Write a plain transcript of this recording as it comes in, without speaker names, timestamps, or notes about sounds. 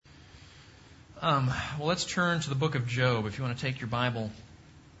Well, let's turn to the book of Job. If you want to take your Bible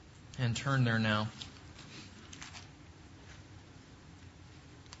and turn there now.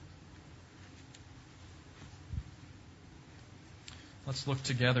 Let's look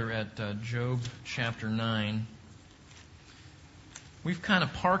together at Job chapter 9. We've kind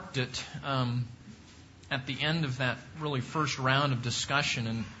of parked it at the end of that really first round of discussion,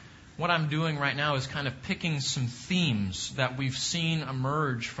 and what I'm doing right now is kind of picking some themes that we've seen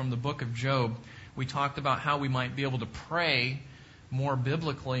emerge from the book of Job. We talked about how we might be able to pray more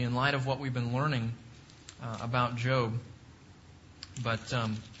biblically in light of what we've been learning about Job. But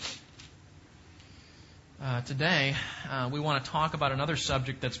today, we want to talk about another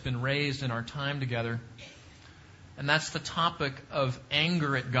subject that's been raised in our time together, and that's the topic of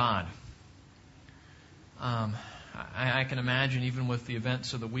anger at God. I can imagine, even with the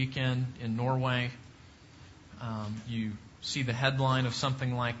events of the weekend in Norway, you see the headline of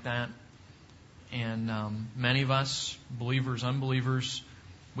something like that, and many of us, believers, unbelievers,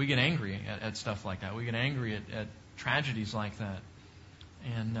 we get angry at stuff like that. We get angry at tragedies like that,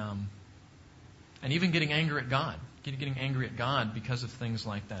 and even getting angry at God, getting angry at God because of things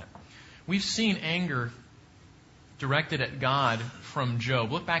like that. We've seen anger directed at God from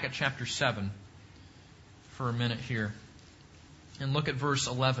Job. Look back at chapter 7 for a minute here and look at verse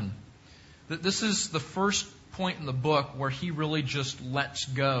 11. This is the first point in the book where he really just lets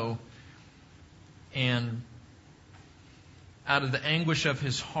go, and out of the anguish of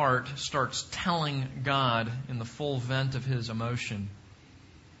his heart starts telling God in the full vent of his emotion.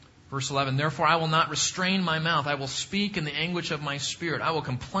 Verse 11, "Therefore I will not restrain my mouth. I will speak in the anguish of my spirit. I will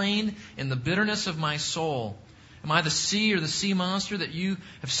complain in the bitterness of my soul. Am I the sea or the sea monster that you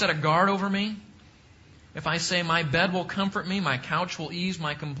have set a guard over me? If I say my bed will comfort me, my couch will ease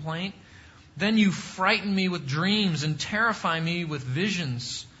my complaint, then you frighten me with dreams and terrify me with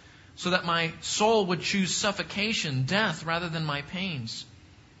visions, so that my soul would choose suffocation, death, rather than my pains.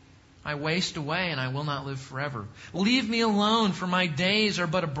 I waste away and I will not live forever. Leave me alone, for my days are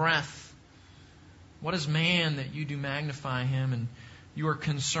but a breath. What is man that you do magnify him, and you are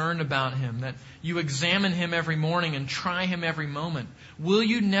concerned about him, that you examine him every morning and try him every moment? Will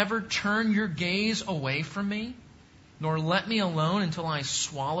you never turn your gaze away from me, nor let me alone until I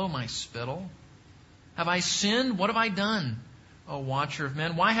swallow my spittle? Have I sinned? What have I done, O watcher of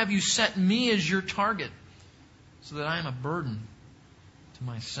men? Why have you set me as your target, so that I am a burden to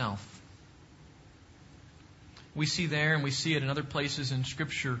myself?" We see there, and we see it in other places in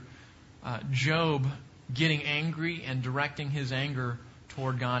Scripture, Job getting angry and directing his anger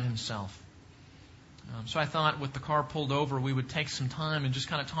toward God Himself. So I thought with the car pulled over, we would take some time and just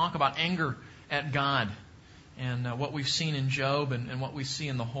kind of talk about anger at God and what we've seen in Job and what we see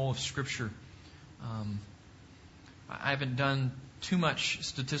in the whole of Scripture. I haven't done too much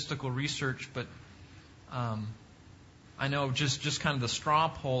statistical research, but I know just kind of the straw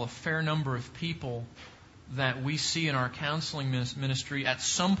poll, a fair number of people that we see in our counseling ministry at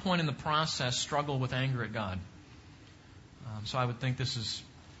some point in the process struggle with anger at God. So I would think this is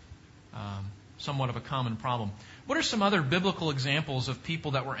somewhat of a common problem. What are some other biblical examples of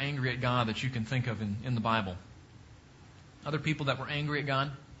people that were angry at God that you can think of in the Bible? Other people that were angry at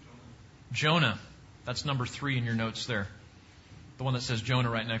God? Jonah. That's number 3 in your notes there. The one that says Jonah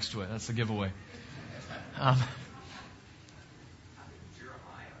right next to it. That's the giveaway.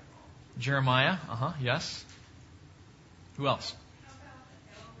 Jeremiah, yes. Who else?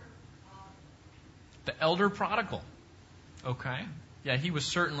 The elder prodigal. Okay. Yeah, he was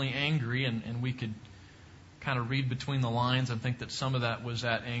certainly angry, and we could kind of read between the lines and think that some of that was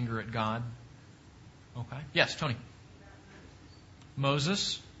that anger at God. Okay. Yes, Tony.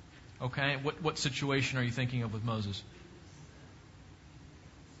 Moses. Okay. What situation are you thinking of with Moses?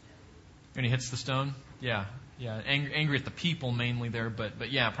 And he hits the stone? Yeah. Yeah, angry at the people mainly there,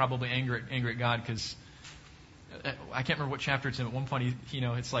 but yeah, probably angry at God, because I can't remember what chapter it's in. At one point,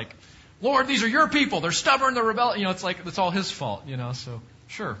 it's like, Lord, these are your people. They're stubborn, they're rebellious. It's like it's all His fault. So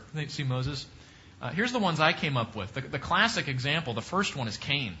sure, they see Moses. Here's the ones I came up with. The classic example. The first one is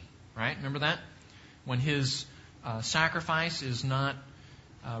Cain. Right? Remember that when his sacrifice is not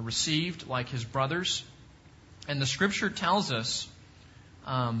received like his brothers, and the Scripture tells us.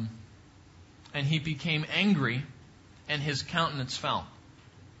 And he became angry, and his countenance fell.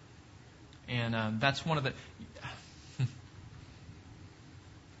 And that's one of the...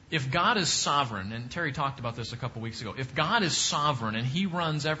 If God is sovereign, and Terry talked about this a couple weeks ago, if God is sovereign and He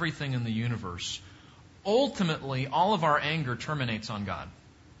runs everything in the universe, ultimately all of our anger terminates on God.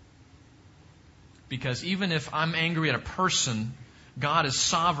 Because even if I'm angry at a person, God is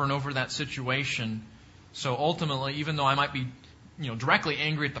sovereign over that situation. So ultimately, even though I might be directly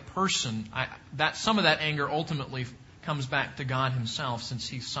angry at the person, that some of that anger ultimately comes back to God Himself, since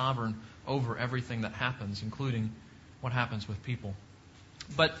He's sovereign over everything that happens, including what happens with people.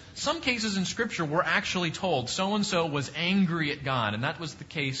 But some cases in Scripture we're actually told so-and-so was angry at God, and that was the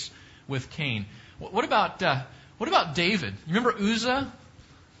case with Cain. What about David? You remember Uzzah?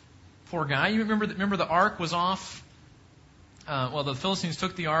 Poor guy. You remember the ark was off? The Philistines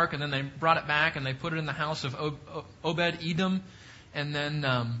took the ark, and then they brought it back, and they put it in the house of Obed-Edom, and then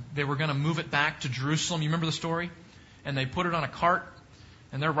they were going to move it back to Jerusalem. You remember the story? And they put it on a cart,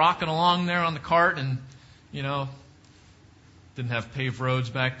 and they're rocking along there on the cart, and, didn't have paved roads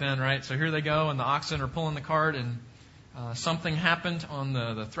back then, right? So here they go, and the oxen are pulling the cart, and something happened on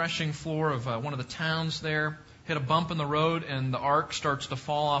the threshing floor of one of the towns there, hit a bump in the road, and the ark starts to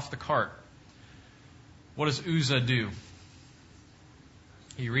fall off the cart. What does Uzzah do?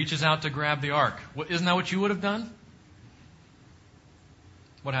 He reaches out to grab the ark. Isn't that what you would have done?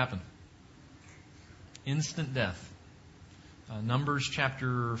 What happened? Instant death. Numbers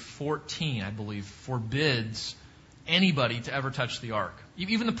chapter 14, I believe, forbids anybody to ever touch the ark.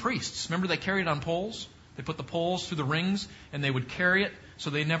 Even the priests. Remember, they carried it on poles? They put the poles through the rings, and they would carry it, so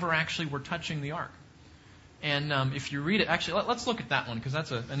they never actually were touching the ark. And if you read it, actually, let's look at that one, because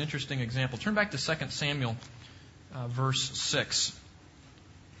that's an interesting example. Turn back to 2 Samuel, verse 6.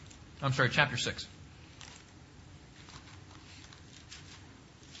 I'm sorry, chapter 6.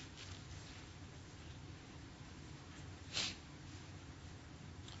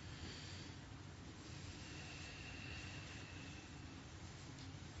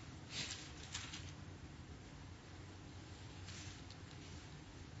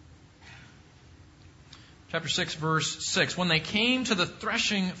 Chapter 6, verse 6. When they came to the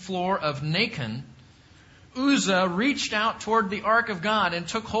threshing floor of Nacon, Uzzah reached out toward the ark of God and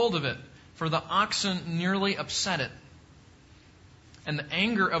took hold of it, for the oxen nearly upset it. And the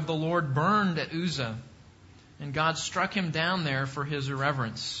anger of the Lord burned at Uzzah, and God struck him down there for his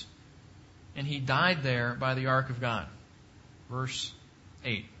irreverence. And he died there by the ark of God. Verse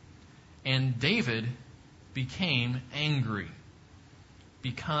 8. And David became angry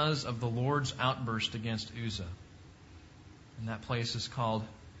because of the Lord's outburst against Uzzah. And that place is called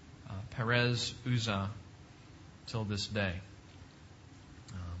Perez Uzzah till this day.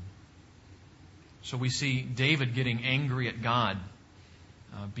 So we see David getting angry at God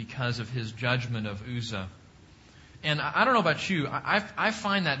because of his judgment of Uzzah. And I don't know about you, I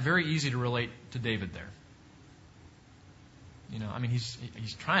find that very easy to relate to David there.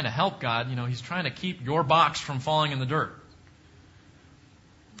 He's trying to help God. He's trying to keep your box from falling in the dirt.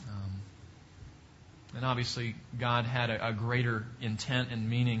 And obviously, God had a greater intent and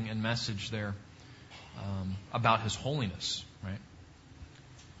meaning and message there about His holiness, right?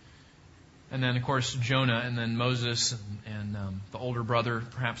 And then, of course, Jonah, and then Moses, and the older brother,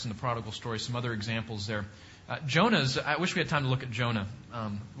 perhaps in the prodigal story, some other examples there. I wish we had time to look at Jonah.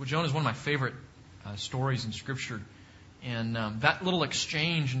 Jonah is one of my favorite stories in Scripture. And that little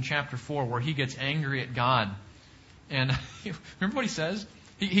exchange in chapter 4 where he gets angry at God. And remember what he says?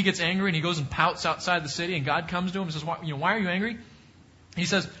 He gets angry and he goes and pouts outside the city, and God comes to him and says, why are you angry? He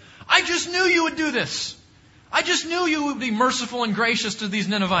says, I just knew you would do this. I just knew you would be merciful and gracious to these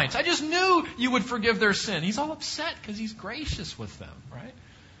Ninevites. I just knew you would forgive their sin. He's all upset because he's gracious with them, right?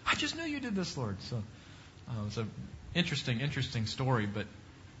 I just knew you did this, Lord. So it's an interesting story, but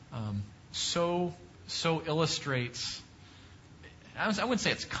so illustrates, I wouldn't say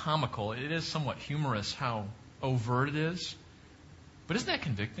it's comical. It is somewhat humorous how overt it is. But isn't that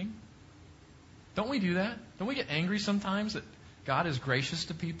convicting? Don't we do that? Don't we get angry sometimes that God is gracious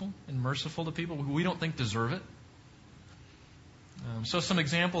to people and merciful to people who we don't think deserve it? So some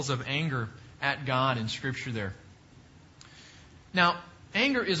examples of anger at God in Scripture there. Now,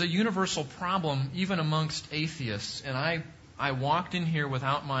 anger is a universal problem even amongst atheists. And I walked in here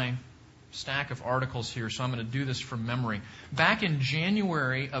without my stack of articles here, so I'm going to do this from memory. Back in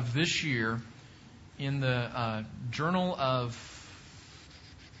January of this year, in the Journal of...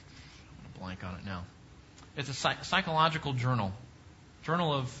 blank on it now. It's a psychological journal.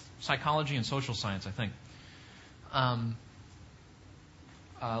 Journal of Psychology and Social Science, I think.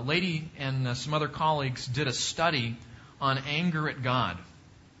 A lady and some other colleagues did a study on anger at God.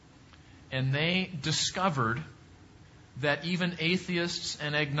 And they discovered that even atheists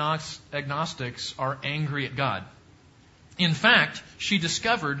and agnostics are angry at God. In fact, she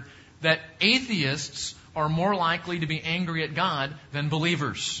discovered that atheists are more likely to be angry at God than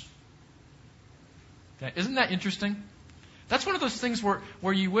believers. Okay. Isn't that interesting? That's one of those things where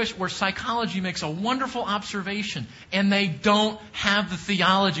psychology makes a wonderful observation and they don't have the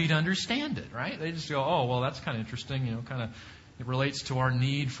theology to understand it, right? They just go, oh, well, that's kind of interesting, It relates to our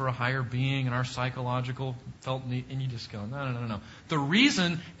need for a higher being and our psychological felt need. And you just go, no. The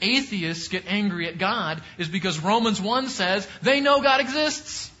reason atheists get angry at God is because Romans 1 says they know God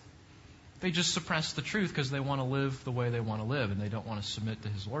exists. They just suppress the truth because they want to live the way they want to live, and they don't want to submit to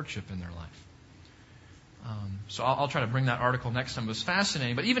His lordship in their life. So I'll try to bring that article next time. It was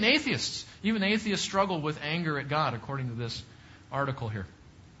fascinating. But even atheists struggle with anger at God, according to this article here.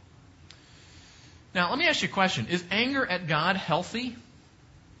 Now, let me ask you a question. Is anger at God healthy?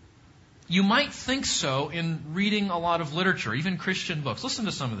 You might think so in reading a lot of literature, even Christian books. Listen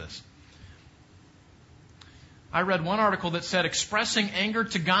to some of this. I read one article that said expressing anger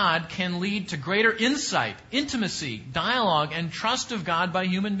to God can lead to greater insight, intimacy, dialogue, and trust of God by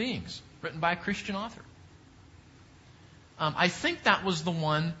human beings. Written by a Christian author. I think that was the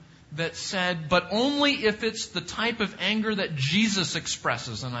one that said, but only if it's the type of anger that Jesus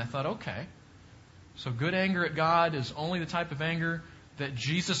expresses. And I thought, okay. So good anger at God is only the type of anger that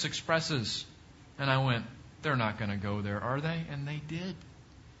Jesus expresses. And I went, they're not going to go there, are they? And they did.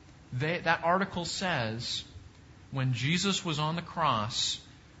 That article says, when Jesus was on the cross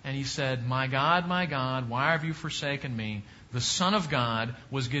and He said, my God, why have you forsaken me? The Son of God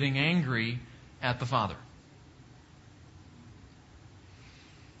was getting angry at the Father.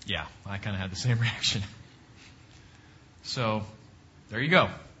 Yeah, I kind of had the same reaction. So, there you go.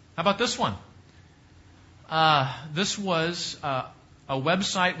 How about this one? This was a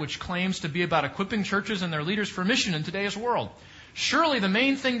website which claims to be about equipping churches and their leaders for mission in today's world. Surely the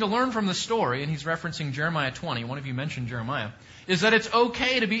main thing to learn from the story, and he's referencing Jeremiah 20, one of you mentioned Jeremiah, is that it's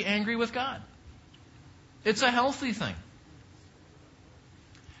okay to be angry with God. It's a healthy thing.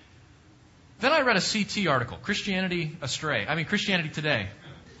 Then I read a CT article, Christianity Today.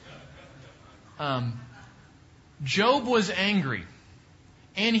 Job was angry,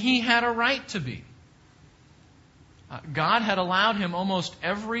 and he had a right to be. God had allowed him almost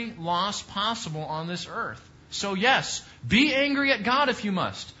every loss possible on this earth. So yes, be angry at God if you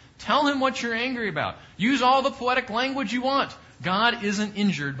must. Tell Him what you're angry about. Use all the poetic language you want. God isn't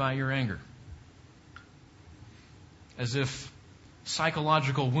injured by your anger. As if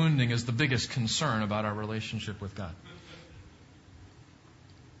psychological wounding is the biggest concern about our relationship with God.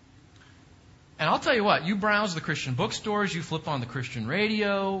 And I'll tell you what, you browse the Christian bookstores, you flip on the Christian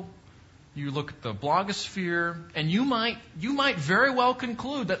radio, you look at the blogosphere, and you might very well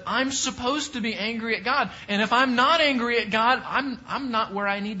conclude that I'm supposed to be angry at God. And if I'm not angry at God, I'm not where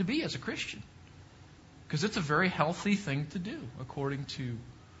I need to be as a Christian. Because it's a very healthy thing to do, according to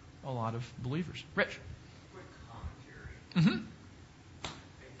a lot of believers. Rich? Quick commentary. Mm-hmm.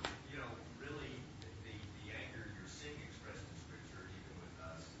 Really, the anger you're seeing expressed in Scripture, even with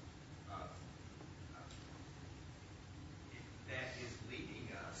us, that is leading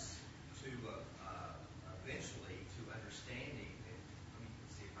us to eventually to understanding. Let me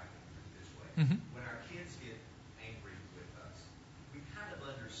see if I can put it this way. Mm-hmm. When our kids get angry with us, we kind of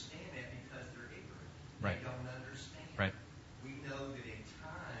understand that because they're ignorant. Right. They don't understand. Right. We know that in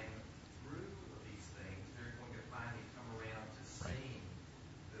time, through these things, they're going to finally come around to seeing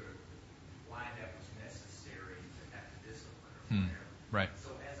why that was necessary to have to discipline or whatever. Right.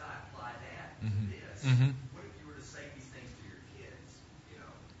 So as I apply that to this, what if you were to say these things to your kids?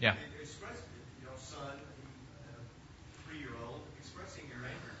 Yeah. Express, son, 3-year-old, expressing your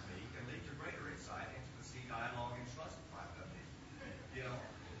anger to me can lead to greater insight, intimacy, dialogue, and trust.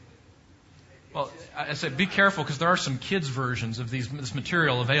 Well, I said be careful because there are some kids' versions of this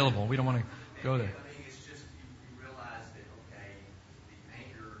material available. We don't want to go there. It's just you realize that, okay, the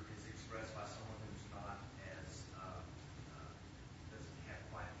anger is expressed by someone who's not as, doesn't have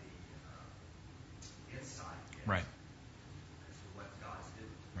quite the insight yet Right. as to what God's doing.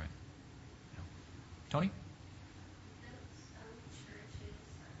 Right. Yeah. Tony?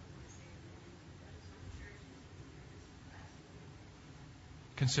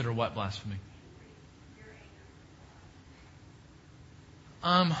 Consider what blasphemy?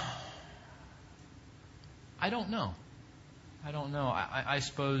 I don't know. I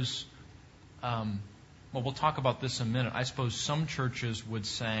suppose, we'll talk about this in a minute. I suppose some churches would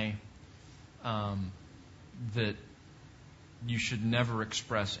say that you should never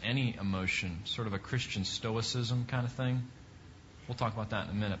express any emotion, sort of a Christian stoicism kind of thing. We'll talk about that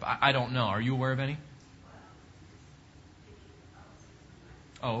in a minute. But I don't know. Are you aware of any?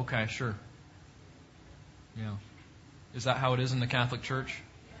 Oh, okay, sure. Yeah. Is that how it is in the Catholic Church?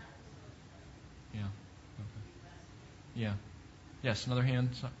 Yeah. Okay. Yeah. Yes, another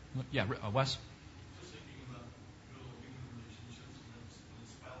hand. Yeah, Wes? Just thinking about human relationships and the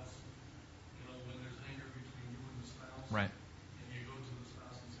spouse. When there's anger between you and the spouse. Right. And you go to the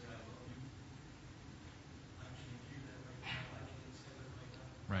spouse and say, I love you. I can't do that right now. I can't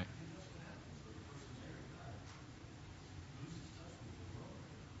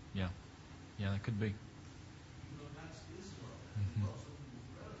Yeah, that could be. You know, that's Israel. Mhm. Loves them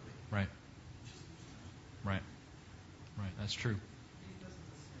incredibly. Right. Just mismatched. Right. Right. That's true. Doesn't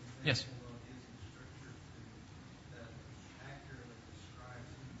this example Yes. of using scripture that accurately describes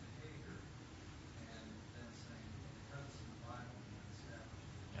human behavior and then saying, because it's in the Bible, we can establish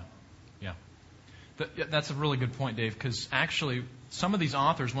it Yeah. wrong? Yeah. That's a really good point, Dave, because actually some of these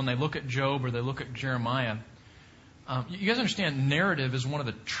authors, when they look at Job or they look at Jeremiah, you guys understand narrative is one of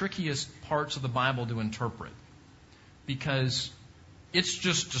the trickiest parts of the Bible to interpret because it's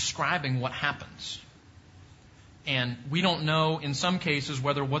just describing what happens. And we don't know, in some cases,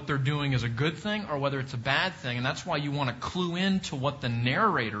 whether what they're doing is a good thing or whether it's a bad thing. And that's why you want to clue into what the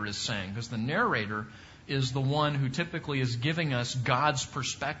narrator is saying, because the narrator is the one who typically is giving us God's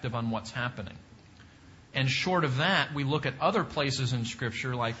perspective on what's happening. And short of that, we look at other places in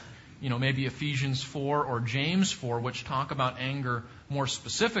Scripture, like maybe Ephesians 4 or James 4, which talk about anger more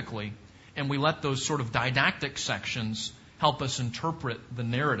specifically, and we let those sort of didactic sections help us interpret the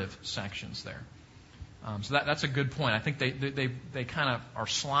narrative sections there. So that's a good point. I think they kind of are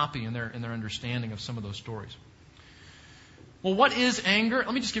sloppy in their understanding of some of those stories. Well, what is anger?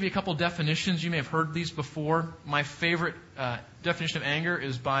 Let me just give you a couple definitions. You may have heard these before. My favorite definition of anger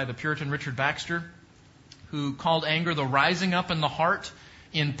is by the Puritan Richard Baxter, who called anger the rising up in the heart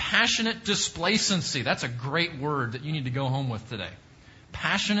in passionate displacency. That's a great word that you need to go home with today.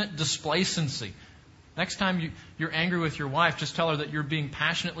 Passionate displacency. Next time you're angry with your wife, just tell her that you're being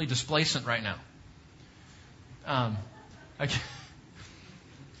passionately displacent right now.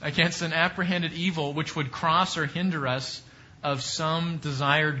 Against an apprehended evil which would cross or hinder us of some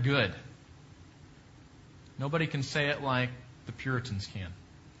desired good. Nobody can say it like the Puritans can.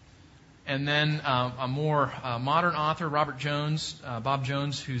 And then a more modern author, Bob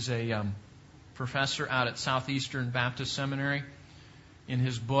Jones, who's a professor out at Southeastern Baptist Seminary, in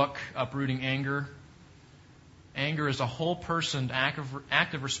his book, Uprooting Anger, anger is a whole-personed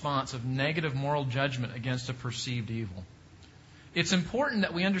active response of negative moral judgment against a perceived evil. It's important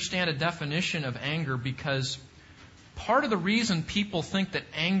that we understand a definition of anger because part of the reason people think that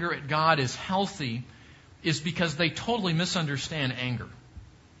anger at God is healthy is because they totally misunderstand anger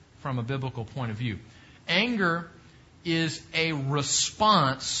from a biblical point of view. Anger is a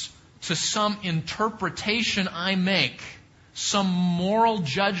response to some interpretation I make, some moral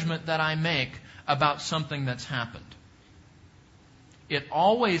judgment that I make about something that's happened.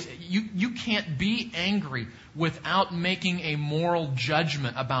 You can't be angry without making a moral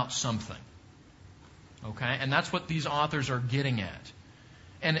judgment about something. Okay? And that's what these authors are getting at.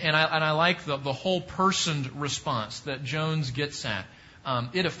 And I like the whole person response that Jones gets at.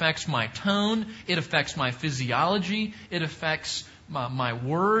 It affects my tone. It affects my physiology. It affects my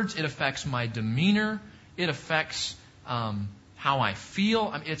words. It affects my demeanor. It affects how I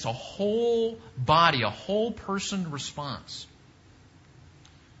feel. It's a whole body, a whole person response.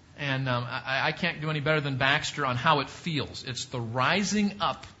 And I can't do any better than Baxter on how it feels. It's the rising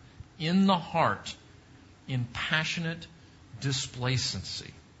up in the heart in passionate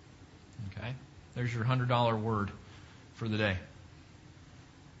displacency. Okay? There's your $100 word for the day.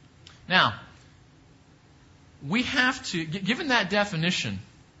 Now, we have to, given that definition,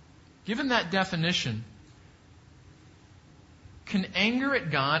 can anger at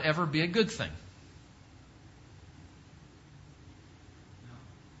God ever be a good thing? No.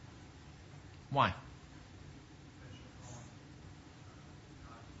 Why?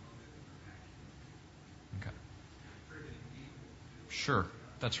 Okay. Sure,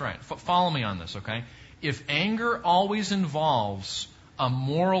 that's right. Follow me on this, okay? If anger always involves a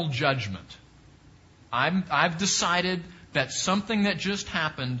moral judgment, I've decided that something that just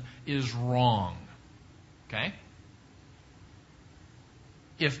happened is wrong. Okay?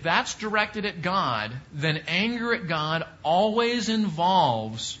 If that's directed at God, then anger at God always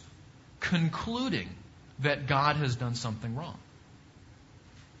involves concluding that God has done something wrong.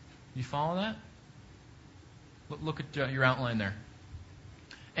 You follow that? Look at your outline there.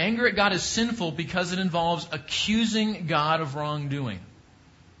 Anger at God is sinful because it involves accusing God of wrongdoing.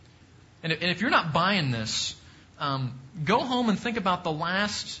 And if you're not buying this, go home and think about the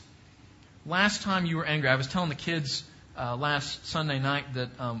last time you were angry. I was telling the kids last Sunday night that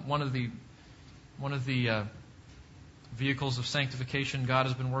one of the vehicles of sanctification God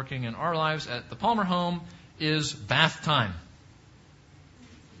has been working in our lives at the Palmer home is bath time.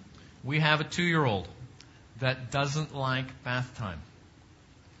 We have a 2-year-old that doesn't like bath time.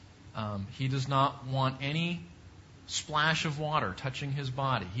 He does not want any splash of water touching his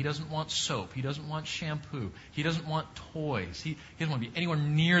body. He doesn't want soap. He doesn't want shampoo. He doesn't want toys. He doesn't want to be anywhere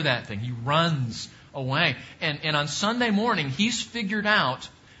near that thing. He runs away. And on Sunday morning, he's figured out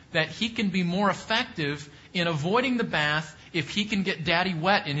that he can be more effective in avoiding the bath if he can get daddy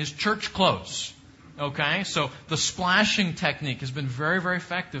wet in his church clothes. Okay? So the splashing technique has been very, very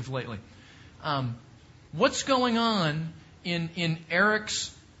effective lately. What's going on in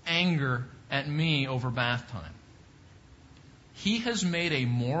Eric's anger at me over bath time? He has made a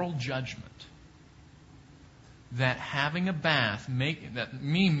moral judgment that having a bath, that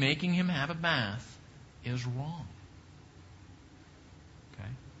me making him have a bath, is wrong. Okay?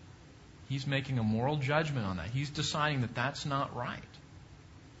 He's making a moral judgment on that. He's deciding that that's not right.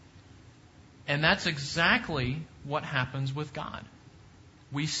 And that's exactly what happens with God.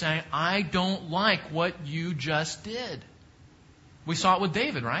 We say, I don't like what you just did. We saw it with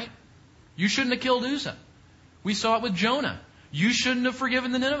David, right? You shouldn't have killed Uzzah. We saw it with Jonah. You shouldn't have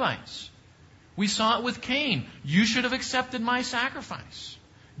forgiven the Ninevites. We saw it with Cain. You should have accepted my sacrifice.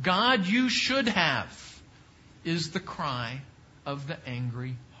 God, you should have, is the cry of the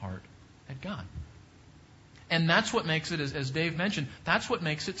angry heart at God. And that's what makes it, as Dave mentioned, that's what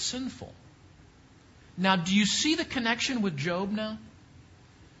makes it sinful. Now, do you see the connection with Job now?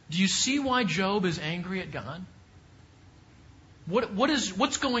 Do you see why Job is angry at God?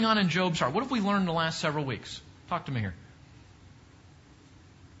 What's going on in Job's heart? What have we learned in the last several weeks? Talk to me here.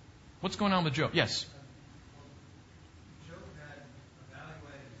 What's going on with Job? Yes. Job had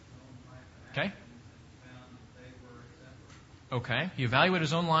evaluated his own life and Okay. actions and found that they were exemplary. Okay. He evaluated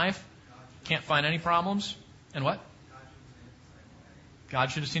his own life. Can't find any problems. And what? God should have seen it the same way.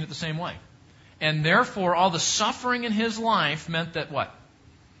 God should have seen it the same way. And therefore, all the suffering in his life meant that what?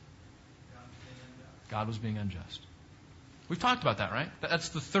 God was being unjust. We've talked about that, right? That's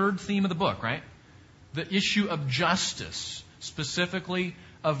the third theme of the book, right? The issue of justice, specifically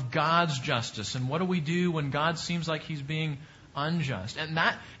of God's justice. And what do we do when God seems like he's being unjust?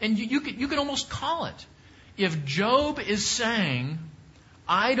 And you could almost call it. If Job is saying,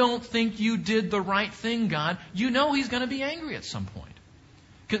 I don't think you did the right thing, God, you know he's going to be angry at some point.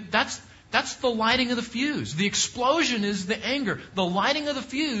 'Cause that's the lighting of the fuse. The explosion is the anger. The lighting of the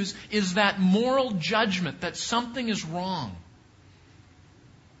fuse is that moral judgment that something is wrong.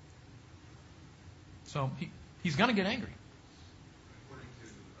 So he's going to get angry.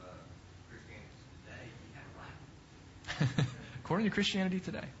 According to Christianity today, you have a right. According to Christianity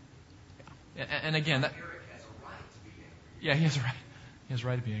today. Yeah. And again, Eric has a right to be angry. Yeah, he has a right. He has a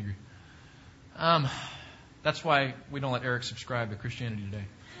right to be angry. That's why we don't let Eric subscribe to Christianity Today.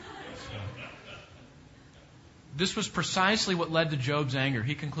 So, this was precisely what led to Job's anger.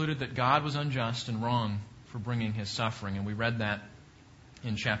 He concluded that God was unjust and wrong for bringing his suffering. And we read that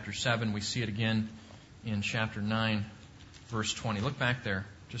in chapter 7. We see it again in chapter 9, verse 20. Look back there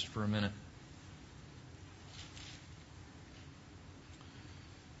just for a minute.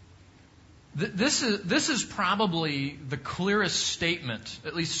 This is probably the clearest statement,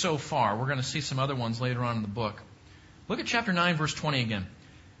 at least so far. We're going to see some other ones later on in the book. Look at chapter 9, verse 20 again.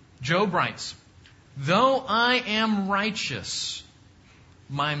 Job writes, though I am righteous,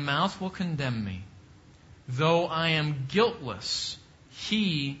 my mouth will condemn me. Though I am guiltless,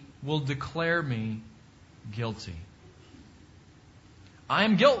 he will declare me guilty. I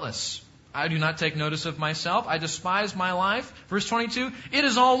am guiltless. I do not take notice of myself. I despise my life. Verse 22, it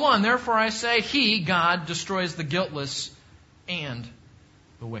is all one. Therefore I say, he, God, destroys the guiltless and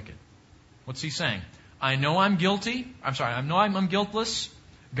the wicked. What's he saying? I know I'm guilty. I know I'm guiltless.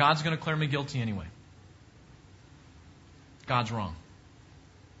 God's going to declare me guilty anyway. God's wrong.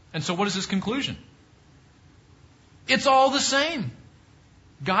 And so what is his conclusion? It's all the same.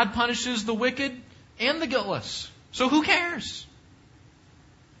 God punishes the wicked and the guiltless. So who cares?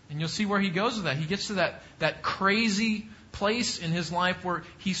 And you'll see where he goes with that. He gets to that crazy place in his life where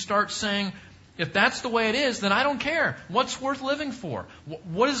he starts saying, if that's the way it is, then I don't care. What's worth living for?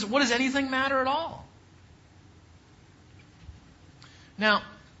 What does anything matter at all? Now,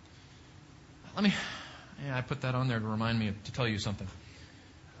 I put that on there to remind me to tell you something.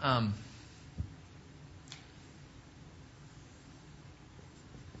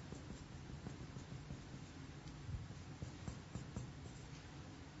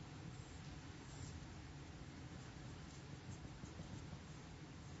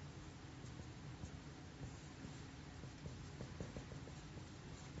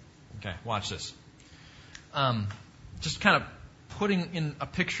 Okay, watch this. Just kind of putting in a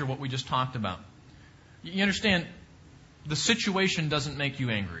picture what we just talked about. You understand, the situation doesn't make you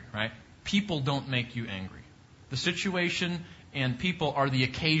angry, right? People don't make you angry. The situation and people are the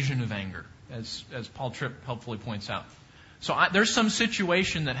occasion of anger, as Paul Tripp helpfully points out. So there's some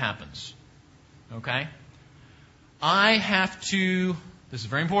situation that happens, okay? I have to, this is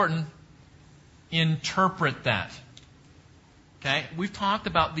very important, interpret that. Okay? We've talked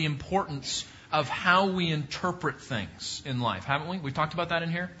about the importance of how we interpret things in life, haven't we? We've talked about that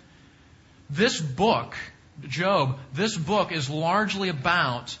in here. This book, Job, this book is largely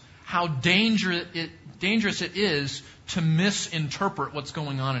about how dangerous it is to misinterpret what's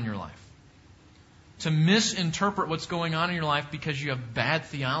going on in your life. To misinterpret what's going on in your life because you have bad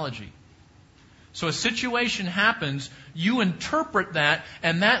theology. So a situation happens, you interpret that,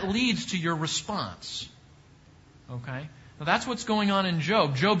 and that leads to your response. Okay? Now that's what's going on in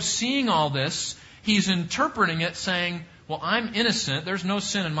Job. Job's seeing all this. He's interpreting it saying, well, I'm innocent. There's no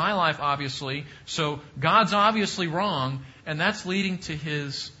sin in my life, obviously. So God's obviously wrong. And that's leading to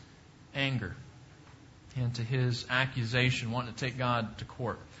his anger and to his accusation, wanting to take God to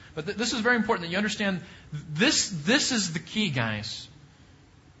court. But this is very important that you understand this is the key, guys.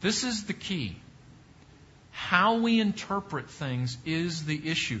 This is the key. How we interpret things is the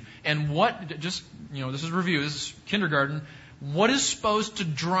issue. And this is review, this is kindergarten. What is supposed to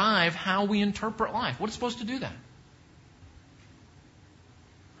drive how we interpret life? What is supposed to do that?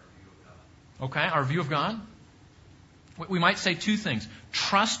 Okay, our view of God. We might say two things.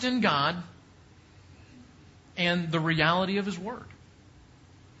 Trust in God and the reality of His Word.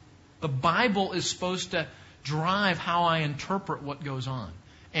 The Bible is supposed to drive how I interpret what goes on.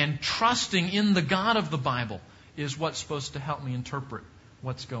 And trusting in the God of the Bible is what's supposed to help me interpret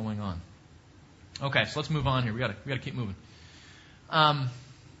what's going on. Okay, so let's move on here. We got to keep moving.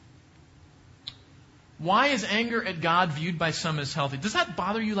 Why is anger at God viewed by some as healthy? Does that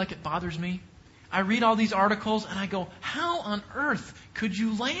bother you like it bothers me? I read all these articles and I go, how on earth could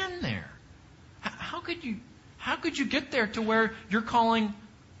you land there? How could you get there to where you're calling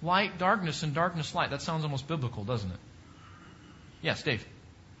light darkness and darkness light? That sounds almost biblical, doesn't it? Yes, Dave.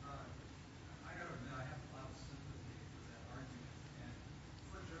 I got to admit, I have a lot of sympathy for that argument and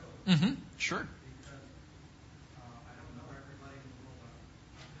for Job. Mm-hmm. Sure. Because I don't know everybody in the world, but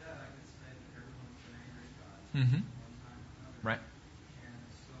I bet I could say that everyone's been angry at God Mm-hmm. one time or another. Right. And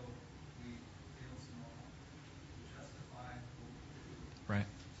so we feel small, we justify what we do. Right.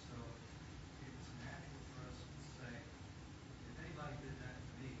 So it's natural for us to say, if anybody did that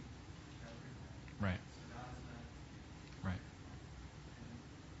to me, that would be wrong. Right. So God is not. Right. And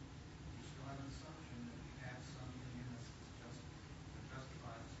we still have an assumption that we have something in us that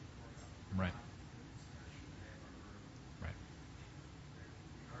justifies us before God. We're Right. not goodness and our should have our verdict. Right.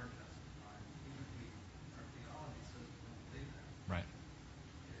 We are justified. Even if our theology says we don't believe that. Right.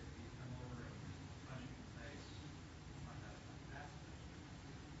 If you come over and punch me in the face, might not pass it.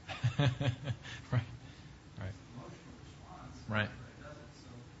 Right. Right. Emotional response. Right. But it doesn't. So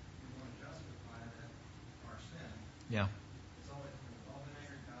we want to justify that our sin. Yeah. It's always we've all been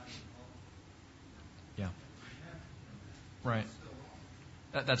angry at God. We've all Yeah. repent from that. Right. It's still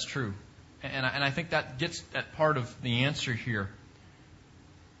wrong. That's true. And I think that gets at part of the answer here.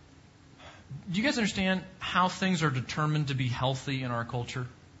 Do you guys understand how things are determined to be healthy in our culture?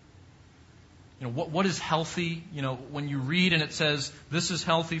 You know, what is healthy? You know, when you read and it says, this is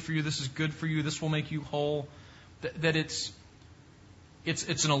healthy for you, this is good for you, this will make you whole, that it's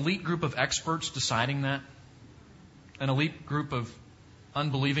an elite group of experts deciding that. An elite group of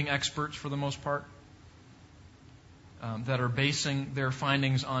unbelieving experts, for the most part, that are basing their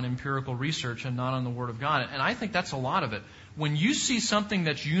findings on empirical research and not on the Word of God. And I think that's a lot of it. When you see something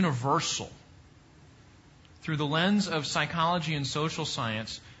that's universal through the lens of psychology and social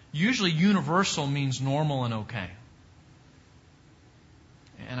science, usually universal means normal and okay.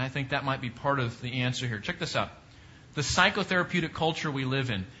 And I think that might be part of the answer here. Check this out. The psychotherapeutic culture we live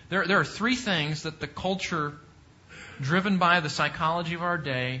in. There are three things that the culture driven by the psychology of our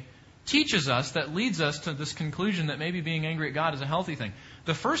day teaches us that leads us to this conclusion that maybe being angry at God is a healthy thing.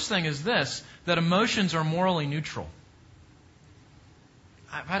 The first thing is this, that emotions are morally neutral.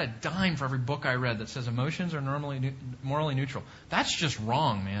 I've had a dime for every book I read that says emotions are morally neutral. That's just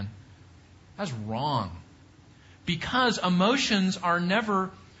wrong, man. That's wrong. Because emotions are never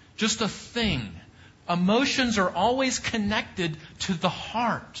just a thing. Emotions are always connected to the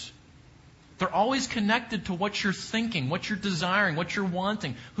heart. They're always connected to what you're thinking, what you're desiring, what you're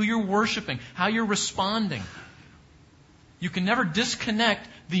wanting, who you're worshiping, how you're responding. You can never disconnect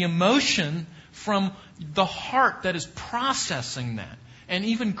the emotion from the heart that is processing that and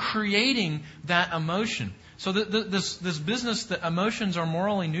even creating that emotion. So this business that emotions are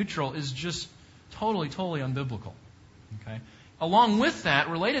morally neutral is just totally unbiblical. Okay? Along with that,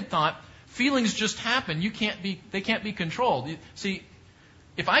 related thought, feelings just happen. They can't be controlled. See,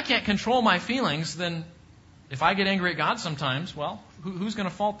 if I can't control my feelings, then if I get angry at God sometimes, well, who's going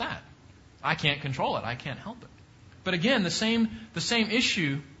to fault that? I can't control it. I can't help it. But again, the same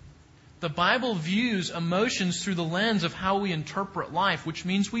issue The Bible views emotions through the lens of how we interpret life, which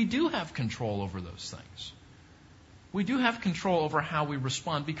means we do have control over those things. We do have control over how we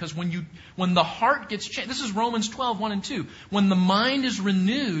respond, because when the heart gets changed, this is Romans 12, 1 and 2. When the mind is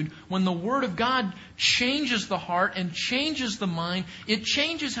renewed, when the Word of God changes the heart and changes the mind, it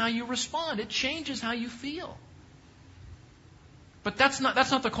changes how you respond. It changes how you feel. But that's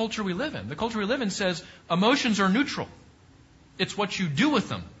not the culture we live in. The culture we live in says emotions are neutral. It's what you do with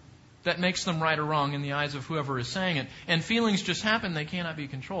them that makes them right or wrong in the eyes of whoever is saying it. And feelings just happen. They cannot be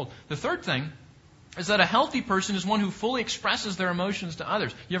controlled. The third thing is that a healthy person is one who fully expresses their emotions to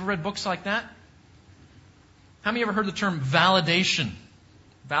others. You ever read books like that? How many ever heard the term validation?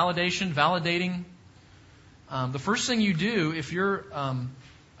 Validating. The first thing you do if you're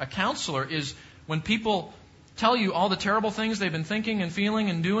a counselor is when people tell you all the terrible things they've been thinking and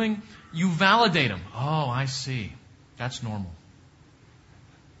feeling and doing, you validate them. Oh, I see. That's normal.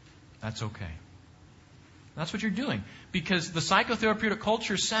 That's okay. That's what you're doing. Because the psychotherapeutic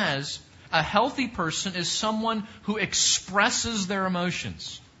culture says a healthy person is someone who expresses their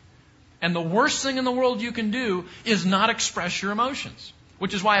emotions. And the worst thing in the world you can do is not express your emotions.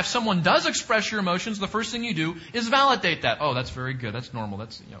 Which is why if someone does express your emotions, the first thing you do is validate that. Oh, that's very good. That's normal.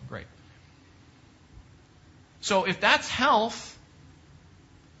 That's, great. So if that's health,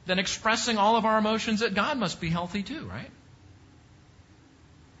 then expressing all of our emotions at God must be healthy too, right?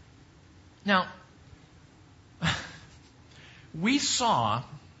 Now, we've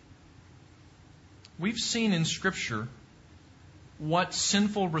seen in Scripture what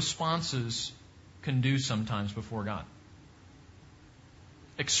sinful responses can do sometimes before God.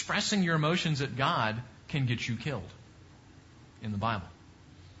 Expressing your emotions at God can get you killed in the Bible.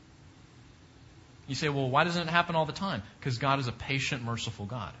 You say, well, why doesn't it happen all the time? Because God is a patient, merciful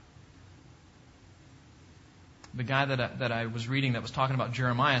God. The guy that I was reading that was talking about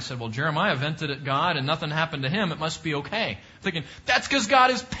Jeremiah said, well, Jeremiah vented at God and nothing happened to him. It must be okay. Thinking, that's because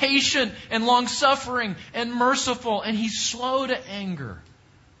God is patient and long-suffering and merciful and He's slow to anger.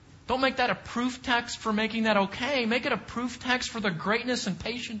 Don't make that a proof text for making that okay. Make it a proof text for the greatness and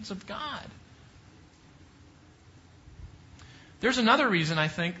patience of God. There's another reason I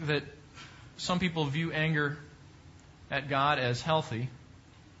think that some people view anger at God as healthy.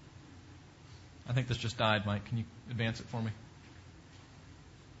 I think this just died, Mike. Can you advance it for me?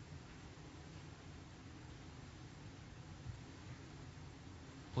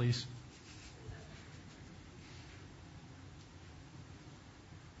 Please.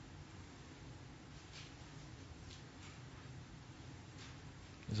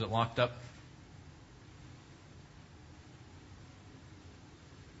 Is it locked up?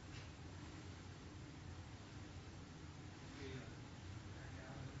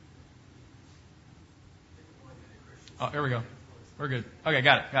 Oh, there we go. We're good. Okay,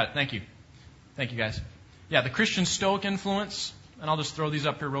 got it. Thank you. Thank you, guys. Yeah, the Christian Stoic influence, and I'll just throw these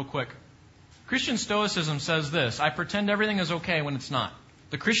up here real quick. Christian Stoicism says this: I pretend everything is okay when it's not.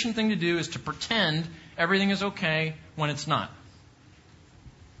 The Christian thing to do is to pretend everything is okay when it's not.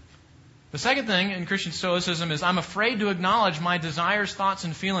 The second thing in Christian Stoicism is I'm afraid to acknowledge my desires, thoughts,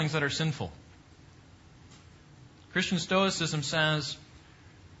 and feelings that are sinful. Christian Stoicism says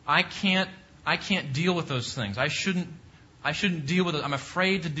I can't deal with those things. I shouldn't deal with it. I'm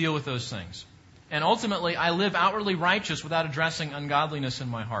afraid to deal with those things. And ultimately, I live outwardly righteous without addressing ungodliness in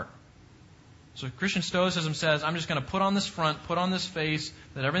my heart. So Christian Stoicism says, I'm just going to put on this front, put on this face,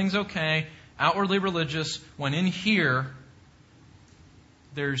 that everything's okay, outwardly religious, when in here,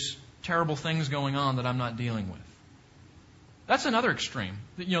 there's terrible things going on that I'm not dealing with. That's another extreme.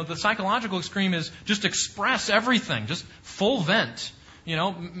 The psychological extreme is just express everything, just full vent.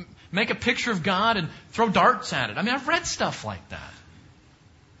 Make a picture of God and throw darts at it. I mean, I've read stuff like that.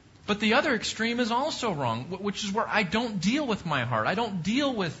 But the other extreme is also wrong, which is where I don't deal with my heart. I don't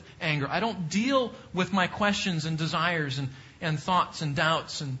deal with anger. I don't deal with my questions and desires and thoughts and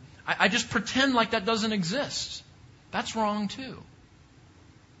doubts. And I just pretend like that doesn't exist. That's wrong too.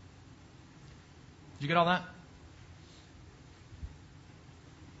 Did you get all that?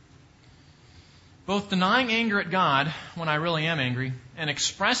 Both denying anger at God when I really am angry and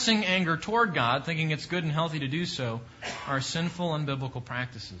expressing anger toward God, thinking it's good and healthy to do so, are sinful, unbiblical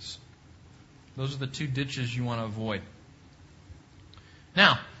practices. Those are the two ditches you want to avoid.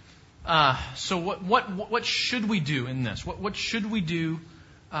 Now, so what should we do in this? What should we do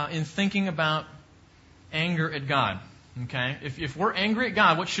in thinking about anger at God? Okay, if we're angry at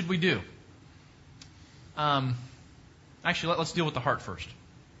God, what should we do? Actually, let's deal with the heart first.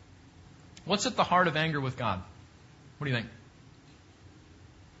 What's at the heart of anger with God? What do you think?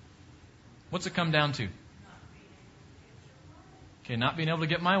 What's it come down to? Okay, not being able to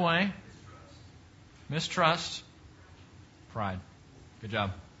get my way. Mistrust. Pride. Good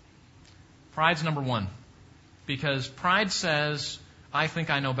job. Pride's number one. Because pride says, I think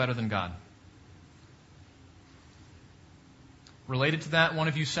I know better than God. Related to that, one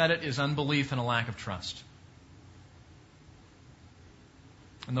of you said it, is unbelief and a lack of trust.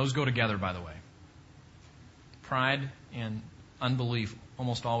 And those go together, by the way. Pride and unbelief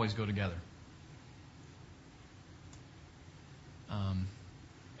almost always go together.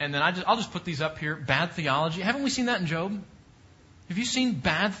 And then I'll just put these up here. Bad theology. Haven't we seen that in Job? Have you seen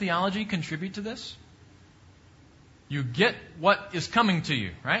bad theology contribute to this? You get what is coming to you,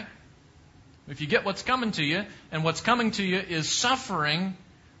 right? If you get what's coming to you, and what's coming to you is suffering,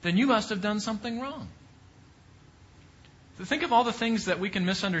 then you must have done something wrong. Think of all the things that we can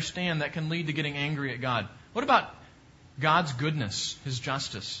misunderstand that can lead to getting angry at God. What about God's goodness, His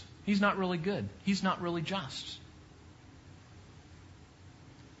justice? He's not really good. He's not really just.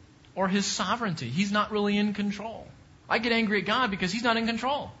 Or His sovereignty. He's not really in control. I get angry at God because He's not in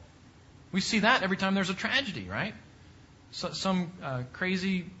control. We see that every time there's a tragedy, right? So, some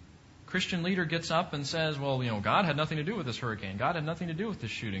crazy Christian leader gets up and says, well, God had nothing to do with this hurricane. God had nothing to do with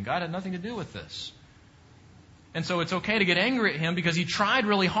this shooting. God had nothing to do with this. And so it's okay to get angry at Him because He tried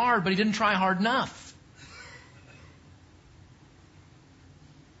really hard, but He didn't try hard enough.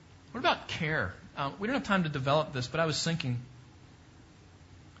 What about care? We don't have time to develop this, but I was thinking,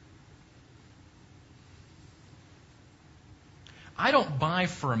 I don't buy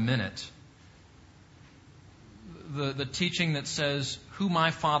for a minute the teaching that says who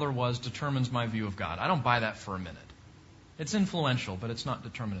my father was determines my view of God. I don't buy that for a minute. It's influential, but it's not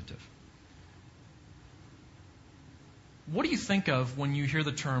determinative. What do you think of when you hear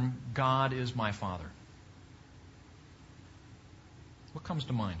the term, God is my Father? What comes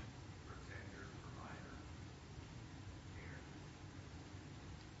to mind? Protector, provider, care.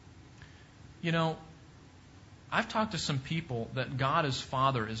 You know, I've talked to some people that God as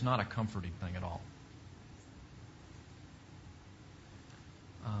Father is not a comforting thing at all.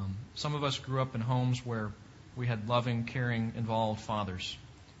 Some of us grew up in homes where we had loving, caring, involved fathers.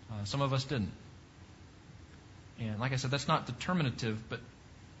 Some of us didn't. And like I said, that's not determinative, but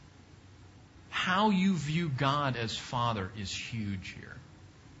how you view God as Father is huge here.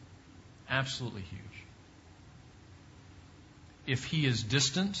 Absolutely huge. If He is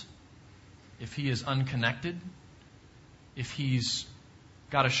distant, if He is unconnected, if He's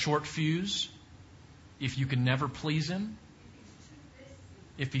got a short fuse, if you can never please Him,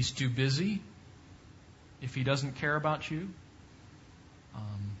 if He's too busy, if He doesn't care about you,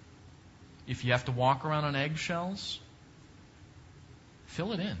 if you have to walk around on eggshells,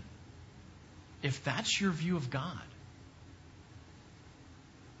 fill it in. If that's your view of God,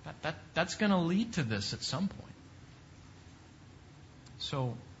 that's going to lead to this at some point.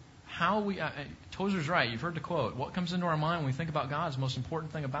 So, Tozer's right. You've heard the quote. What comes into our mind when we think about God is the most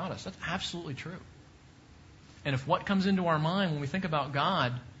important thing about us. That's absolutely true. And if what comes into our mind when we think about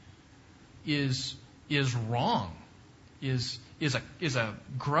God is wrong, is a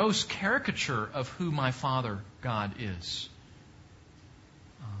gross caricature of who my Father God is,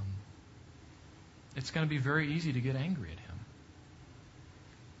 it's going to be very easy to get angry at Him.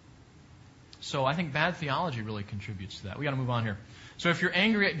 So I think bad theology really contributes to that. We got to move on here. So if you're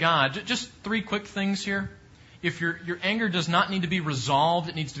angry at God, just three quick things here. If your anger does not need to be resolved,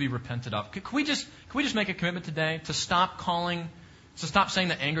 it needs to be repented of. Can we just make a commitment today to stop saying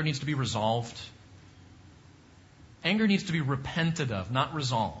that anger needs to be resolved? Anger needs to be repented of, not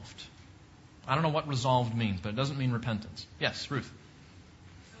resolved. I don't know what resolved means, but it doesn't mean repentance. Yes, Ruth.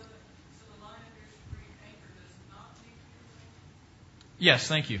 So the line of your screen, anger does not need to be resolved? Yes,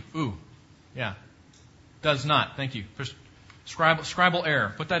 thank you. Ooh, yeah. Does not. Thank you. Scribal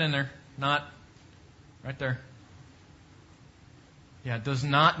error. Put that in there. Not. Right there. Yeah, it does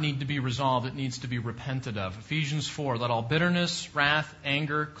not need to be resolved. It needs to be repented of. Ephesians 4, let all bitterness, wrath,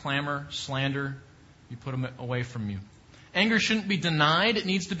 anger, clamor, slander, you put them away from you. Anger shouldn't be denied. It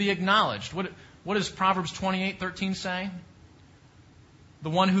needs to be acknowledged. What does Proverbs 28:13 say? The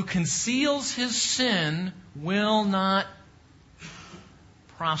one who conceals his sin will not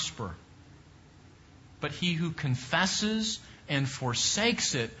prosper. But he who confesses and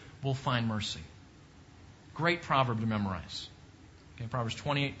forsakes it will find mercy. Great proverb to memorize. Okay, Proverbs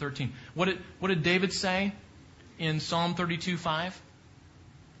 28:13. What did David say in Psalm 32:5?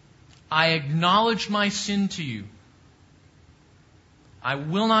 I acknowledge my sin to you. I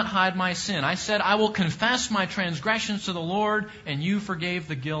will not hide my sin. I said, I will confess my transgressions to the Lord, and you forgave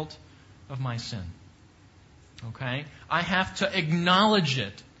the guilt of my sin. Okay? I have to acknowledge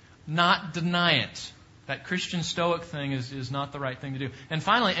it, not deny it. That Christian Stoic thing is not the right thing to do. And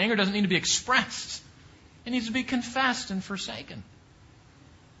finally, anger doesn't need to be expressed. It needs to be confessed and forsaken.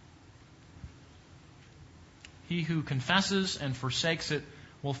 He who confesses and forsakes it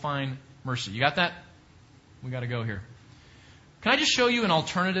will find mercy. You got that? We got to go here. Can I just show you an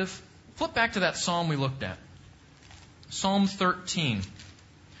alternative? Flip back to that psalm we looked at. Psalm 13.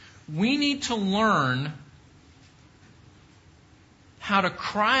 We need to learn how to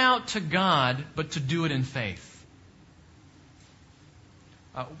cry out to God, but to do it in faith.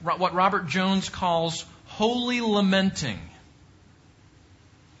 What Robert Jones calls holy lamenting.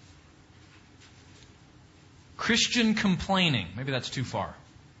 Christian complaining. Maybe that's too far.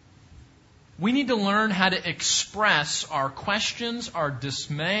 We need to learn how to express our questions, our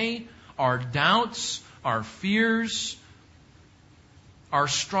dismay, our doubts, our fears, our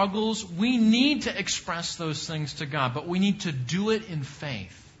struggles. We need to express those things to God, but we need to do it in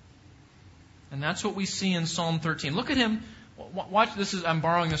faith. And that's what we see in Psalm 13. Look at him. Watch this. I'm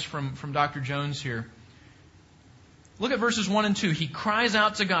borrowing this from Dr. Jones here. Look at verses 1 and 2. He cries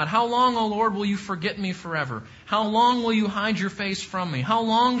out to God, "How long, O Lord, will you forget me forever? How long will you hide your face from me? How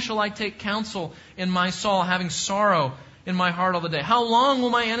long shall I take counsel in my soul, having sorrow in my heart all the day? How long will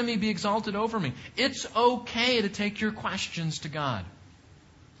my enemy be exalted over me?" It's okay to take your questions to God.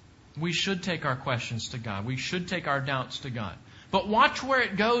 We should take our questions to God. We should take our doubts to God. But watch where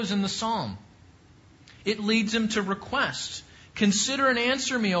it goes in the psalm. It leads him to request. "Consider and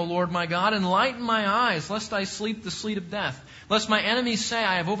answer me, O Lord my God, and lighten my eyes, lest I sleep the sleep of death. Lest my enemies say,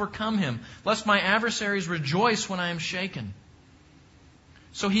 I have overcome him. Lest my adversaries rejoice when I am shaken."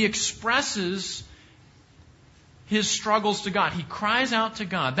 So he expresses his struggles to God. He cries out to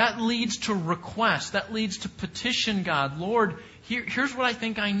God. That leads to request. That leads to petition God. "Lord, here's what I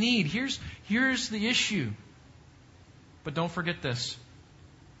think I need. Here's the issue." But don't forget this.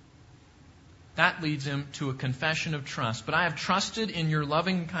 That leads him to a confession of trust. "But I have trusted in your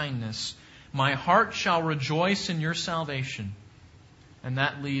loving kindness. My heart shall rejoice in your salvation." And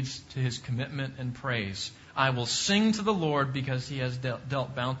that leads to his commitment and praise. "I will sing to the Lord because he has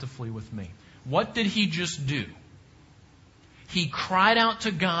dealt bountifully with me." What did he just do? He cried out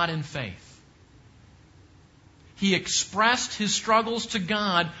to God in faith. He expressed his struggles to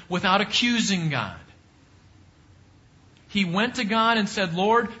God without accusing God. He went to God and said,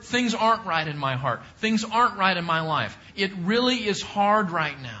 "Lord, things aren't right in my heart. Things aren't right in my life. It really is hard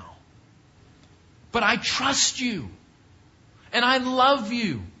right now. But I trust you. And I love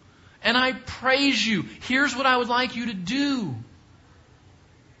you. And I praise you. Here's what I would like you to do."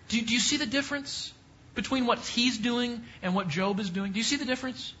 Do you see the difference between what he's doing and what Job is doing? Do you see the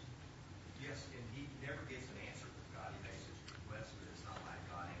difference? Yes, and he never gets an answer from God. He makes his request, but it's not like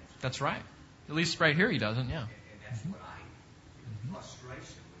God answers. That's right. At least right here he doesn't, yeah. And that's what frustration,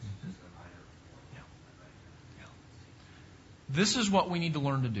 which is just a minor point. Yeah. This is what we need to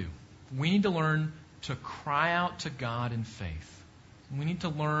learn to do. We need to learn to cry out to God in faith. We need to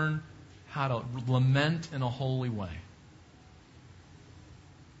learn how to lament in a holy way.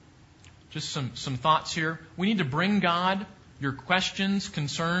 Just some thoughts here. We need to bring God your questions,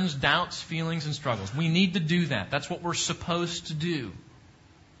 concerns, doubts, feelings, and struggles. We need to do that. That's what we're supposed to do.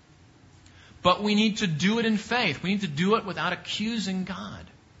 But we need to do it in faith. We need to do it without accusing God.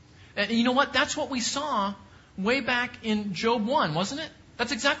 And you know what? That's what we saw way back in Job 1, wasn't it?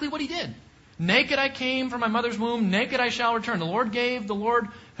 That's exactly what he did. "Naked I came from my mother's womb, naked I shall return. The Lord gave, the Lord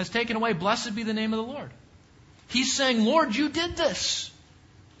has taken away. Blessed be the name of the Lord." He's saying, "Lord, you did this."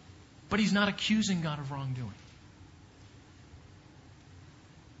 But he's not accusing God of wrongdoing.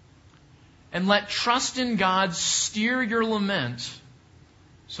 And let trust in God steer your lament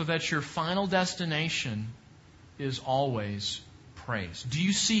so that your final destination is always praise. Do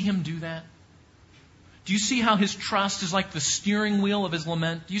you see him do that? Do you see how his trust is like the steering wheel of his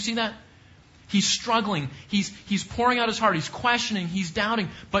lament? Do you see that? He's struggling. He's pouring out his heart. He's questioning. He's doubting.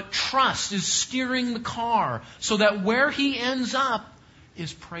 But trust is steering the car so that where he ends up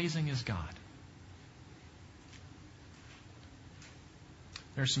is praising his God.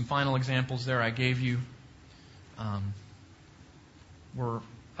 There's some final examples there I gave you. We're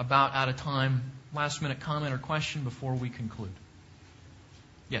about out of time. Last minute comment or question before we conclude.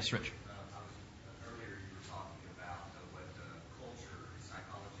 Yes, Rich. Earlier you were talking about what culture,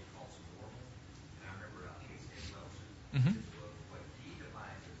 psychology calls normal. And I remember, I think it's Ed Welch. What he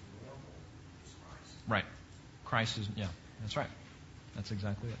defines as normal is Christ. Right. Christ is, yeah, that's right. That's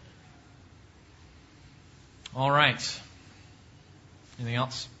exactly it. All right. Anything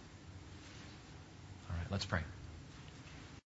else? All right, let's pray.